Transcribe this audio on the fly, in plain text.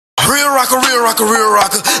Real rocker, real rocker, real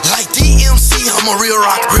rocker. Like DMC, I'm a real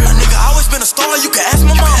rocker. Real nigga, always been a star, you can ask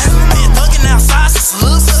my mom. Been thugging outside since a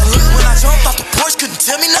little son. When I jumped off the porch, couldn't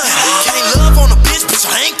tell me nothing. Can't love on a bitch, bitch,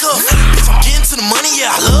 I ain't cuffed. Bitch, I'm getting to the money,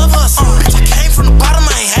 yeah, I love us. Bitch, I came from the bottom,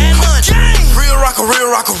 I ain't had none. Real rocker, real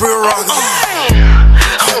rocker, real rocker.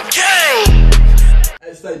 Okay.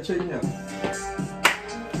 Hey, stay, check me out.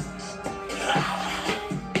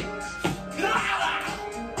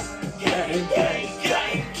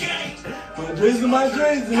 My dreams are my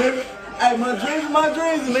dreams, nigga. Hey, my dreams are my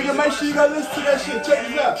dreams, nigga. Make sure you go listen to that shit. Check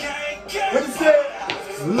this out. What it say?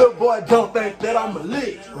 Little boy don't think that I'm a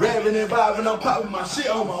lick. Rapping and vibing, I'm popping my shit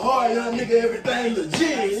on my heart. Young nigga, everything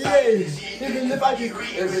legit, yeah. Even if I get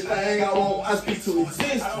everything I want, I speak to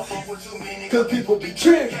existence. Cause people be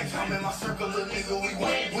tripping.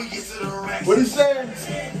 What he saying?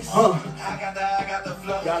 I got the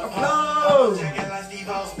flow. Got the flow.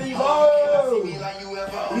 Steve-O.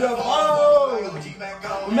 UFO.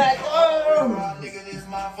 Mac O.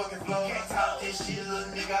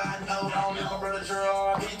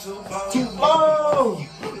 Too low.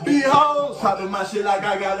 Behold, popping my shit like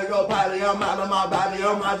I gotta go potty. I'm out of my body.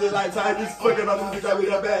 I'm not just like tight. Just fucking on this bitch. I be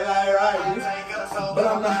the bad like right. But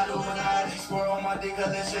I'm not.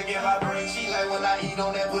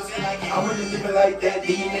 I'm really living like that. D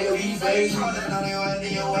nigga be baby.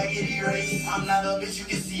 I'm not a bitch you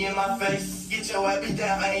can see in my face. Get your ass beat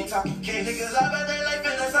down. I ain't talking cake. Niggas I bet they like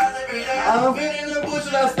fantasize every day. I don't fit in the bush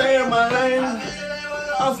and I stay in my lane.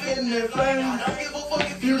 I'm spitting that flame.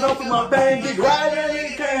 You know for my bang, dick right there,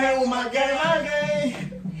 nigga can't hang with my game,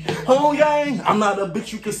 Home gang. I'm not a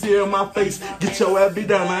bitch you can see in my face. Get your ass beat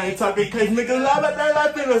down, I ain't talking case. Niggas I bet they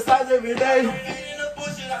like fantasize every day.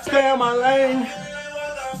 Stay in my lane.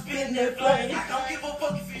 I'm spitting that flame. Don't give a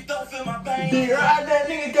fuck if you don't feel my pain. Dick right there,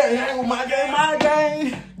 nigga can't hang with my game,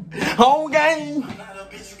 Home gang. I'm not a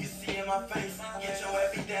bitch you can see in my face. Get your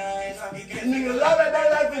ass beat down, I ain't talking case. Niggas love that they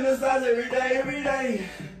like fantasize every day.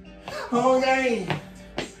 Home gang.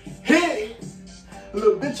 Hit.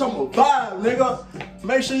 Little bitch, I'm a vibe, nigga.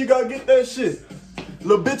 Make sure you go get that shit.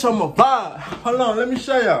 Little bitch, I'm a vibe. Hold on, let me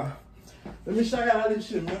show y'all. Let me show y'all this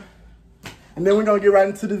shit, man. And then we're gonna get right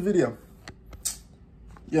into this video.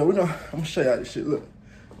 Yeah, I'm gonna show y'all this shit. Look,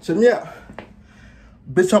 check me out.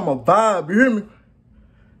 Bitch, I'm a vibe, you hear me?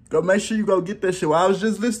 Go make sure you go get that shit. What I was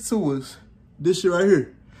just listening to was this shit right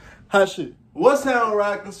here. Hot shit. What's happening,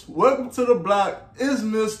 rockers? Welcome to the block. It's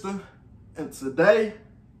Mister. And today,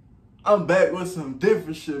 I'm back with some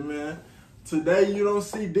different shit, man. Today, you don't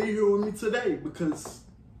see D here with me today because,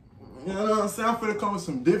 you know what I'm saying? I'm finna come with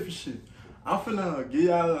some different shit. I'm finna give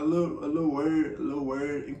y'all a little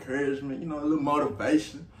word, encouragement, you know, a little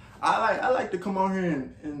motivation. I like to come on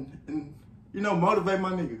here and you know, motivate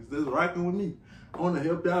my niggas that's rocking with me. I wanna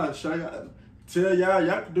help y'all, show y'all, tell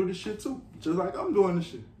y'all can do this shit too, just like I'm doing this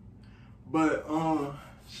shit. But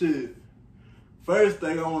shit, first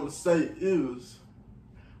thing I wanna say is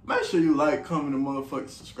make sure you like, comment, and motherfucking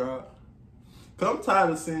subscribe. Cause I'm tired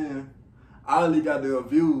of seeing all these goddamn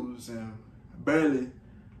views and barely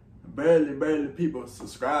people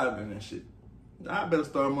subscribing and shit. I better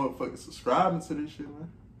start motherfucking subscribing to this shit, man.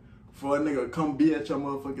 Before a nigga come be at your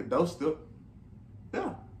motherfucking doorstep.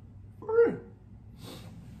 Yeah, for real.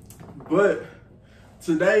 But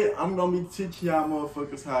today, I'm gonna be teaching y'all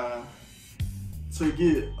motherfuckers how to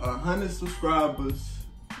get 100 subscribers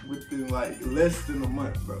within like less than a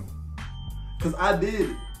month, bro. Cause I did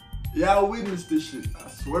it. Y'all witnessed this shit. I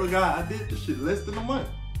swear to God, I did this shit less than a month.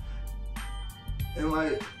 And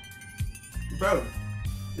like, bro,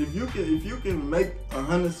 if you can make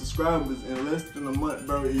 100 subscribers in less than a month,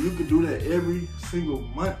 bro, and you can do that every single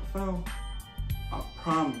month, fam, I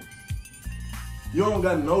promise. You don't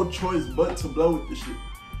got no choice but to blow with this shit.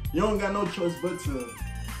 You don't got no choice but to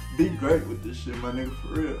be great with this shit, my nigga, for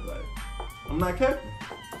real. Like, I'm not capping.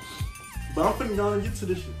 But I'm finna go and get to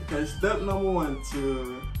this shit. Okay, step number 1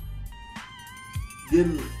 to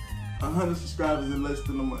getting 100 subscribers in less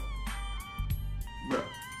than a month. Bro,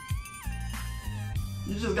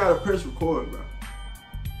 you just gotta press record, bro.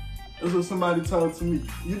 That's what somebody told to me.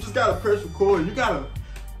 You just gotta press record. You gotta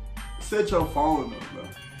set your phone up, bro.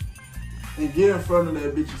 And get in front of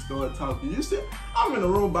that bitch and start talking. You see, I'm in a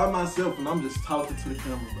room by myself and I'm just talking to the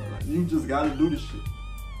camera, bro. Like, you just gotta do this shit.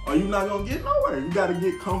 Or you not gonna get nowhere. You gotta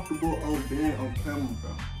get comfortable on being on camera,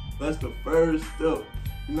 bro. That's the first step.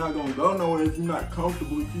 You're not gonna go nowhere if you're not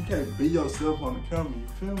comfortable, if you can't be yourself on the camera, you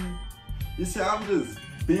feel me? You see, I'm just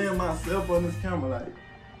being myself on this camera, like,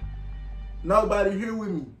 nobody here with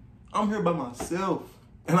me. I'm here by myself,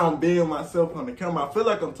 and I'm being myself on the camera. I feel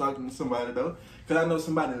like I'm talking to somebody, though, because I know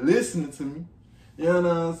somebody listening to me. You know what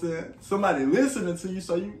I'm saying? Somebody listening to you,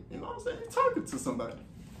 so you know what I'm saying? You're talking to somebody.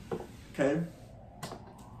 Okay?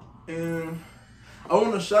 And I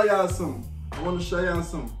want to show y'all something. I'm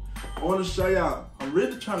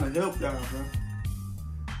really trying to help y'all, bro.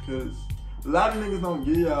 Because a lot of niggas don't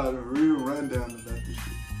give y'all the real rundown about this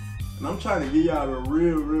shit. And I'm trying to give y'all the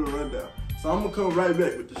real rundown. So I'm gonna come right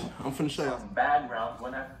back with this shit. I'm finna show y'all. Some background,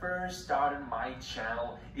 when I first started my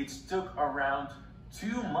channel, it took around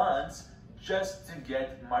 2 months just to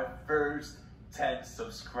get my first 10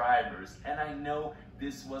 subscribers. And I know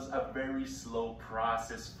this was a very slow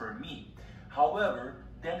process for me. However,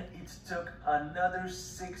 then it took another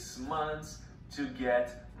 6 months to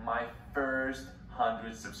get my first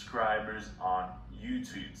 100 subscribers on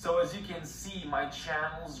YouTube. So as you can see, my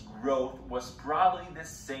channel's growth was probably the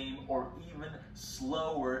same or even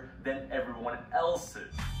slower than everyone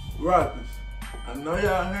else's. Rockers, I know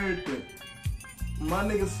y'all heard that. My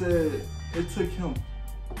nigga said it took him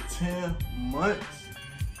 10 months.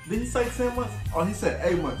 Did he say 10 months? Oh, he said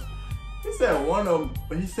 8 months. He said one of them,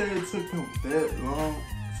 but he said it took him that long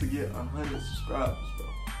to get 100 subscribers, bro.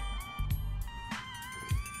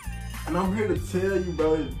 And I'm here to tell you,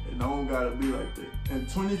 bro, it don't gotta be like that. In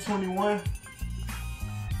 2021,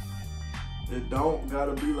 it don't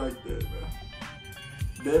gotta be like that,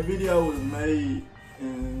 bro. That video was made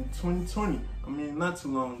in 2020. I mean, not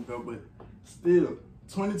too long ago, but still,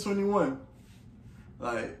 2021.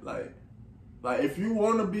 Like, if you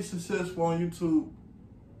wanna be successful on YouTube,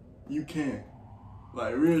 you can.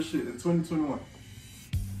 Like, real shit, in 2021.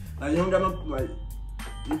 Like, you don't got no, like,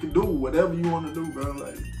 you can do whatever you wanna do, bro.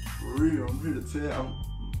 Like, for real, I'm here to tell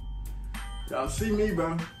y'all see me,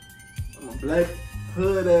 bro. I'm a black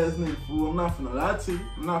hood ass nigga, fool. I'm not finna lie to you.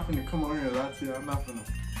 I'm not finna come on here and lie to you. I'm not finna,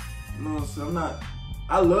 you know what I'm saying?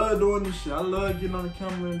 I love doing this shit. I love getting on the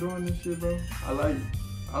camera and doing this shit, bro. I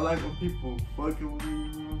like when people fucking with me,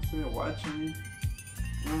 you know what I'm saying? Watching me. You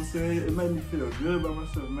know what I'm saying? It made me feel good about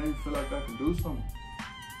myself. It made me feel like I can do something.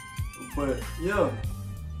 But, yeah.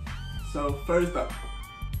 So, first off,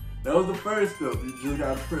 that was the first step. You just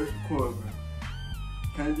gotta press record, man.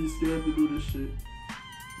 Can't be scared to do this shit.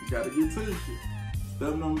 You gotta get to this shit.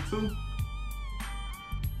 Step number 2.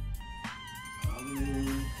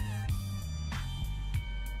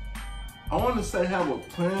 I wanna say have a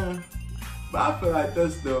plan, but I feel like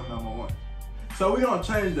that's step number 1. So we gonna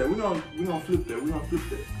change that. We gonna flip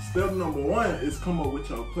that. Step number 1 is come up with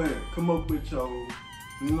your plan. Come up with your,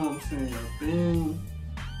 you know what I'm saying, your theme.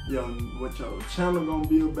 What your channel gonna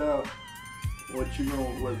be about, what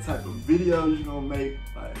type of videos you gonna make,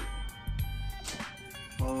 like,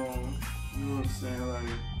 you know what I'm saying, like,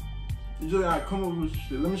 you just gotta come up with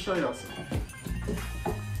shit. Let me show y'all something.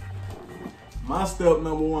 My step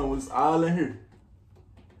number 1 was all in here,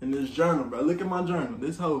 in this journal, bro. Look at my journal.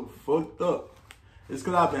 This hoe fucked up. It's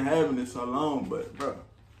cause I've been having it so long, but, bro,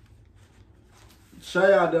 show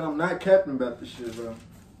y'all that I'm not capping about this shit, bro.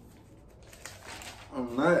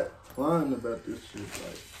 I'm not lying about this shit.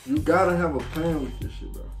 Like, you gotta have a plan with this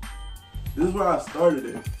shit, bro. This is where I started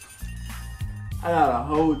it. I got a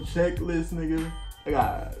whole checklist, nigga. I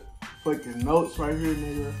got fucking notes right here,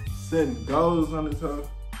 nigga. Setting goals on this hoe.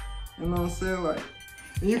 You know what I'm saying? Like,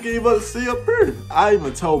 and you can even see up here. I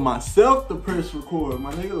even told myself to press record,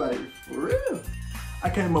 my nigga. Like, for real. I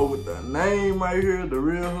came up with the name right here, The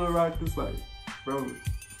Real Hood Rockers. Like, bro,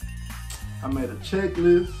 I made a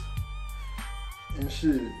checklist. And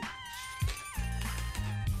shit.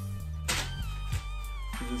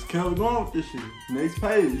 Just kept going with this shit. Next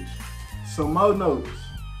page. Some more notes.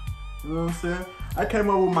 You know what I'm saying? I came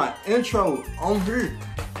up with my intro on here.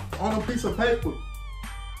 On a piece of paper.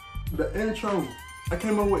 The intro. I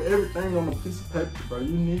came up with everything on a piece of paper, bro.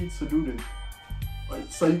 You need to do this.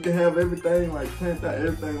 Like, so you can have everything, like, planned out.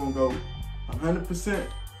 Everything gonna go 100%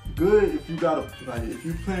 good if you gotta, like, if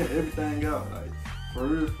you plan everything out. Like, for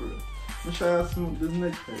real, for real. Let me show y'all some this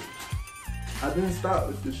next page. I didn't start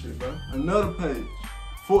with this shit, bro. Another page.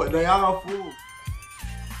 They all full.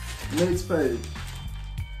 Next page.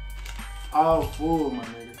 All full, my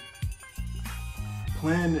nigga.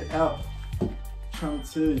 Planned it out. Trying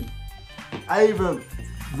to tell you. I even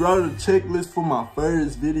wrote a checklist for my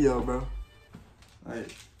first video, bro.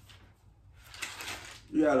 Like,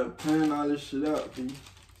 you gotta plan all this shit out, dude.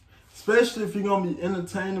 Especially if you're gonna be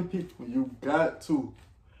entertaining people. You got to.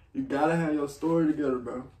 You gotta have your story together,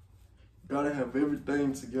 bro. You gotta have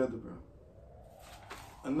everything together, bro.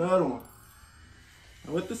 Another one.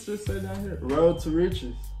 And what this shit say down here? Road to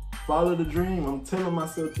riches. Follow the dream. I'm telling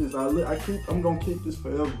myself this. I'm gonna keep this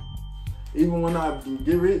forever. Even when I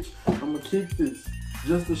get rich, I'm gonna keep this.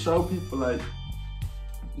 Just to show people, like,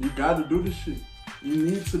 you gotta do this shit. You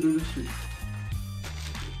need to do this shit.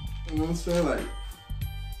 You know what I'm saying? Like,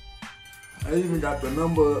 I even got the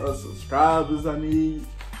number of subscribers I need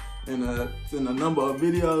and the number of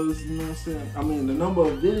videos, you know what I'm saying? I mean, the number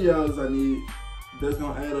of videos I need that's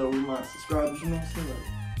gonna add up with my subscribers, you know what I'm saying? Like,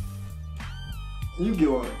 you get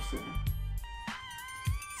what I'm saying.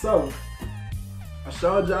 So, I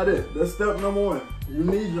showed y'all that. That's step number 1. You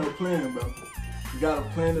need your plan, bro. You gotta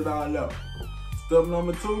plan it all out. Step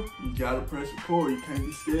number 2, you gotta press record. You can't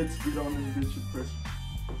be scared to get on this bitch and press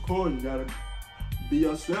record. You gotta be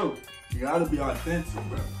yourself. You gotta be authentic,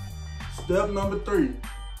 bro. Step number 3,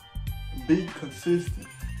 be consistent.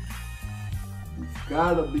 You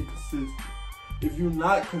gotta be consistent. If you're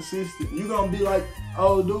not consistent, you're gonna be like,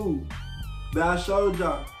 oh dude, that I showed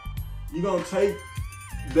y'all. You're gonna take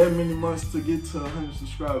that many months to get to 100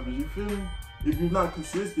 subscribers, you feel me? If you're not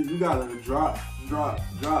consistent, you gotta drop.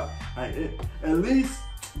 Like, at least,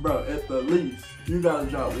 bro, at the least, you gotta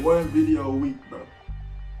drop 1 video a week, bro.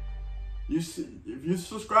 You see, if you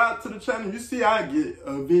subscribe to the channel, you see I get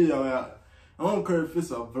a video out. I don't care if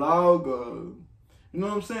it's a vlog or, you know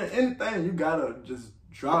what I'm saying? Anything, you gotta just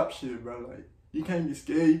drop shit, bro. Like, you can't be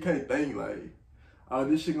scared, you can't think like, oh,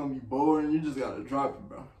 this shit gonna be boring. You just gotta drop it,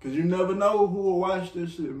 bro. Cause you never know who will watch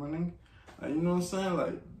this shit, my nigga. Like, you know what I'm saying?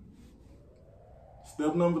 Like,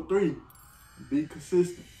 step number 3, be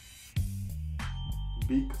consistent.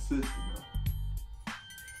 Be consistent, bro.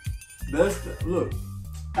 That's the, look,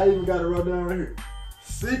 I even got it right down right here.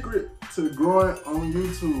 Secret to growing on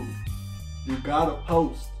YouTube. You gotta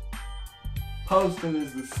post. Posting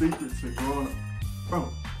is the secret to growing up. Bro,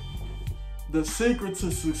 the secret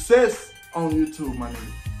to success on YouTube, my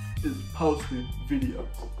nigga, is posting videos.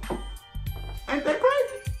 Ain't that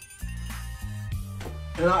crazy?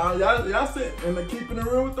 And y'all said, and they're keeping it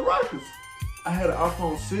real with the Rockers. I had an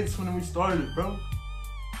iPhone 6 when we started, bro.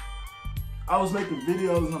 I was making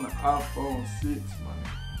videos on the iPhone 6, man.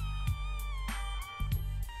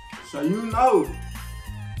 So you know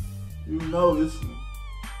this.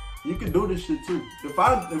 You can do this shit too. If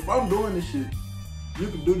I'm doing this shit, you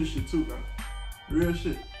can do this shit too, bro. Real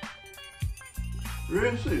shit.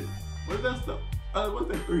 Real shit. What's that stuff? What's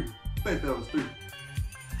that 3? I think that was 3.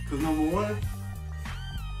 Cause number 1,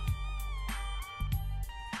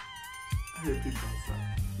 I hear people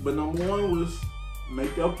outside. But number 1 was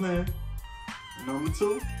make your plan. Number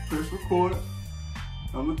 2, press record.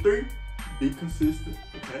 Number 3, be consistent.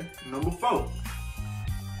 Okay. Number 4,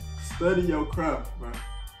 study your craft, bro.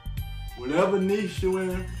 Whatever niche you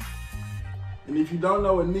in, and if you don't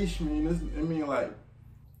know what niche means, it means like,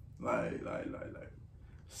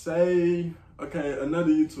 say, okay, another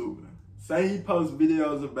YouTuber. Say he posts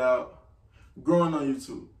videos about growing on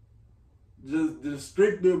YouTube. Just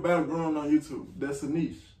strictly about growing on YouTube. That's a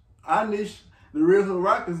niche. Our niche, the Real Hood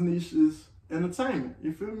Rockers niche, is entertainment.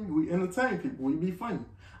 You feel me? We entertain people. We be funny.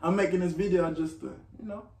 I'm making this video just to, you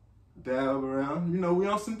know, dab around. You know, we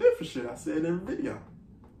on some different shit. I said every video.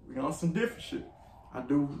 We on some different shit. I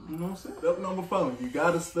do, you know what I'm saying? Step number 4, you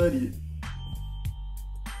gotta study it.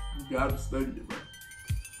 You gotta study it, bro.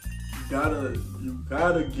 You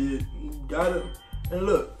gotta, and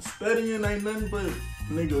look, studying ain't nothing but,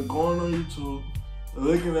 nigga, going on YouTube,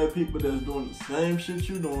 looking at people that's doing the same shit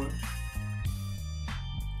you doing,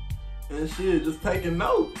 and shit, just taking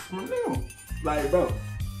notes from them. Like, bro,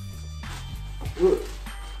 look,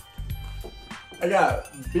 I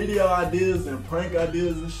got video ideas and prank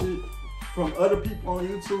ideas and shit from other people on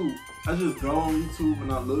YouTube. I just go on YouTube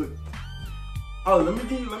and I look. Oh, let me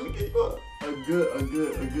give you a good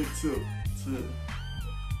tip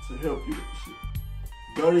to help you with the shit.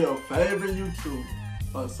 Go to your favorite YouTube,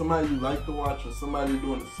 or somebody you like to watch, or somebody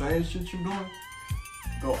doing the same shit you doing.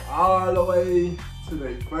 Go all the way to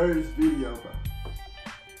their first video, bro.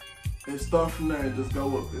 And start from there and just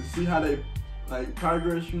go up and see how they like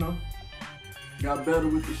progress, you know. Got better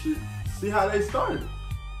with the shit. See how they started.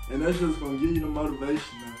 And that's just gonna give you the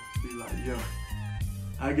motivation to be like, yo,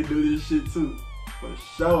 I can do this shit too. For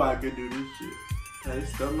sure I can do this shit. Okay,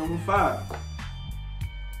 step number 5.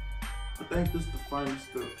 I think this is the final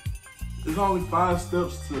step. There's only 5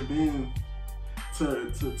 steps to being,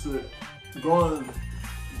 to going,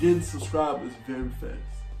 getting subscribers very fast.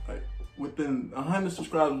 Like, within 100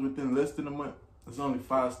 subscribers within less than a month, there's only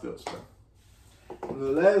 5 steps, bro. And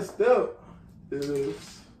the last step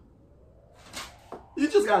is, you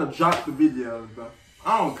just gotta drop the videos, bro.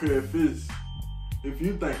 I don't care if you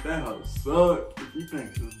think that hoe suck, if you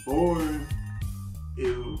think it's boring,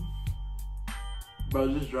 bro,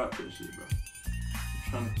 just drop that shit, bro.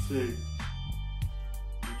 I'm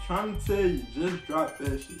trying to tell you, just drop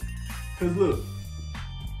that shit. Cause look,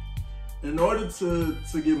 in order to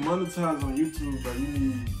get monetized on YouTube, bro,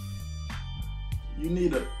 you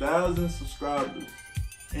need 1,000 subscribers.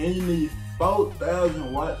 And you need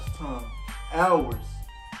 4,000 watch time, hours.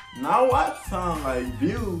 Not watch time like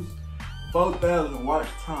views, 4,000 watch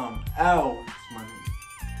time, hours, my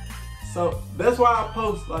nigga. So that's why I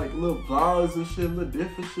post like little vlogs and shit, little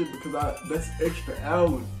different shit, because that's extra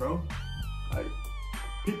hours, bro. Like,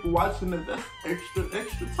 people watching it, that's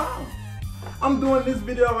extra time. I'm doing this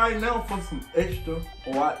video right now for some extra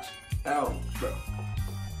watch hours, bro.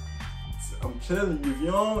 I'm telling you,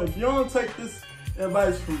 if you don't take this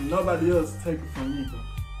advice from nobody else, take it from me, bro.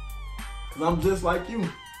 Cause I'm just like you,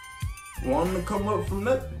 wanting to come up from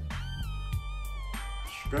nothing,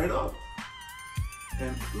 straight up.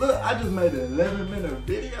 And look, I just made an 11-minute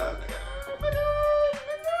video,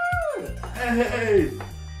 nigga. Hey,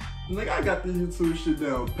 nigga, I got this YouTube shit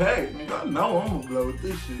down packed, nigga. I know I'm gonna blow with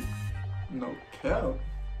this shit. No cap.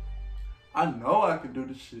 I know I can do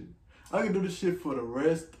this shit. I can do this shit for the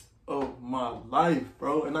rest of my life,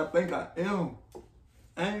 bro. And I think I am.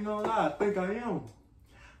 I ain't gonna lie, I think I am.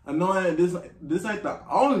 I know this ain't the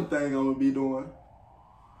only thing I'm gonna be doing,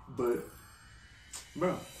 but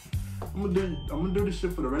bro, I'm gonna do this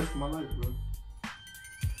shit for the rest of my life, bro.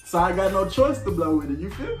 So I got no choice to blow with it. You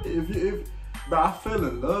feel me? Bro, I fell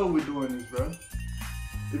in love with doing this, bro.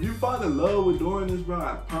 If you fall in love with doing this, bro,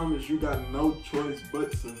 I promise you got no choice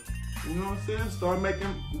but to, you know what I'm saying? Start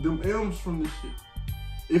making them M's from this shit.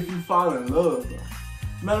 If you fall in love, bro.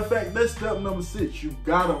 Matter of fact, that's step number 6. You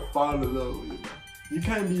gotta fall in love with it, bro. You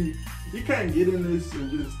can't get in this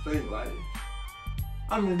and just think like,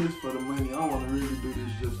 I'm in this for the money. I don't wanna really do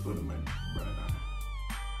this just for the money, bro. Nah.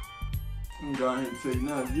 I'm gonna go ahead and tell you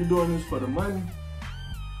now, if you're doing this for the money,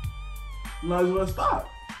 you might as well stop.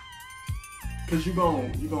 Cause you gonna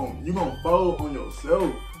fold on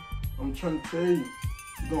yourself. I'm trying to tell you,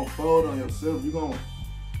 you gonna fold on yourself. You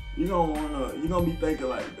gonna be thinking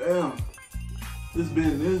like, damn, it's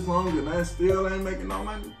been this long and I still ain't making no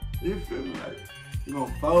money. You feel me? Like, you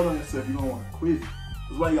gonna fold on yourself. You gonna wanna quit.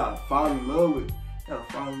 That's why you gotta fall in love with it. You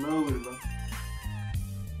gotta fall in love with it,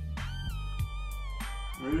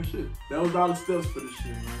 bro. Real shit. That was all the steps for this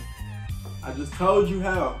shit, man. I just told you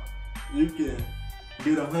how you can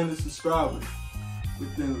get 100 subscribers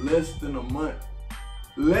within less than a month.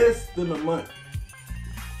 Less than a month.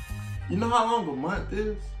 You know how long a month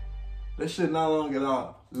is? That shit not long at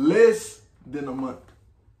all. Less than a month.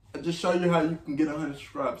 I just show you how you can get 100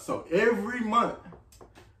 subscribers. So every month,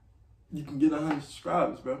 you can get 100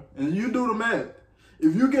 subscribers, bro. And you do the math.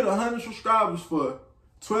 If you get 100 subscribers for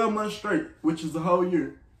 12 months straight, which is the whole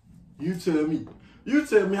year, you tell me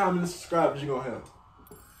how many subscribers you gonna have.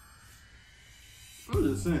 I'm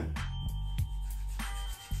just saying.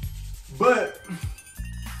 But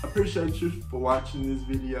I appreciate you for watching this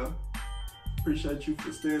video. Appreciate you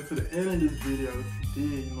for staying to the end of this video if you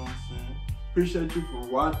did, you know what I'm saying? Appreciate you for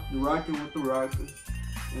rocking with the Rockers.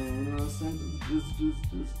 And you know what I'm saying?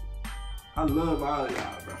 Just I love all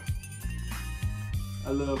y'all, bro. I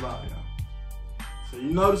love all y'all. So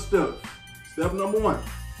you know the steps. Step number 1.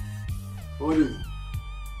 What is it?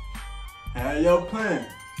 Have your plan.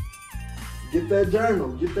 Get that journal.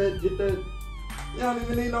 Get that. You don't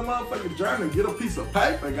even need no motherfucking journal. Get a piece of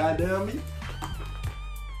paper, goddamn me.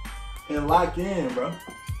 And lock in, bro.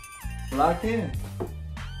 Lock in.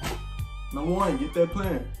 Number 1, get that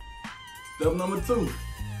plan. Step number 2,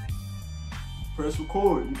 press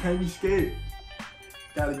record. You can't be scared.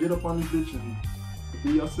 Gotta get up on this bitch and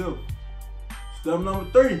be yourself. Step number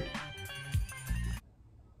 3,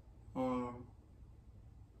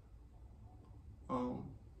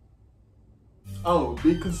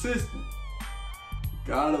 be consistent.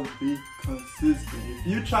 Gotta be consistent. If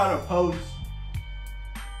you try to post,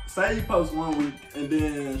 say you post 1 week and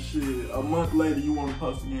then shit, a month later you want to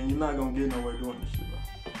post again, you're not gonna get nowhere doing this shit,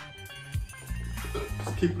 bro.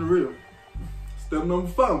 Just keeping it real. Step number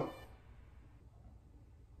 4.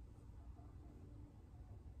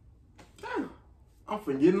 Damn, I'm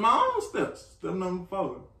forgetting my own steps. Step number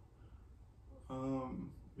 4.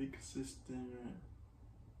 Be consistent.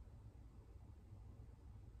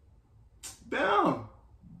 Damn.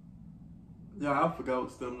 Yeah, I forgot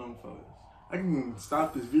what step number 4 is. I can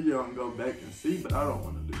stop this video and go back and see, but I don't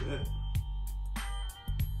want to do that.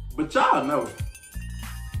 But y'all know it.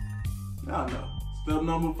 Y'all know. Step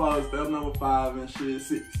number 4, step number 5, and shit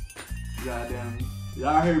 6. Goddamn.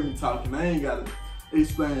 Y'all heard me talking. I ain't gotta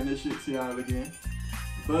explain this shit to y'all again.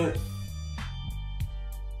 But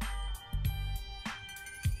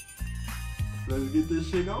let's get this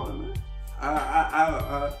shit going, man.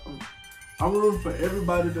 I'm rooting for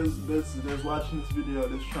everybody that's watching this video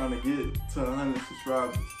that's trying to get to 100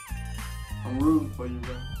 subscribers. I'm rooting for you,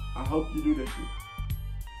 bro. I hope you do that shit.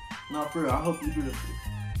 No, for real, I hope you do this shit.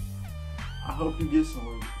 I hope you get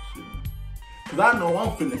somewhere with this shit, man. Cause I know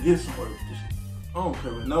I'm finna get somewhere with this shit. I don't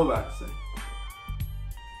care what nobody say.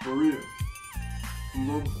 For real.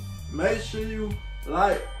 Make sure you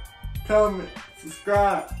like, comment,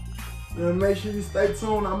 subscribe. Then make sure you stay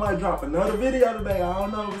tuned. I might drop another video today. I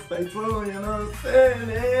don't know, but stay tuned, you know what I'm saying?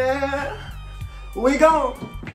 Yeah. We gone.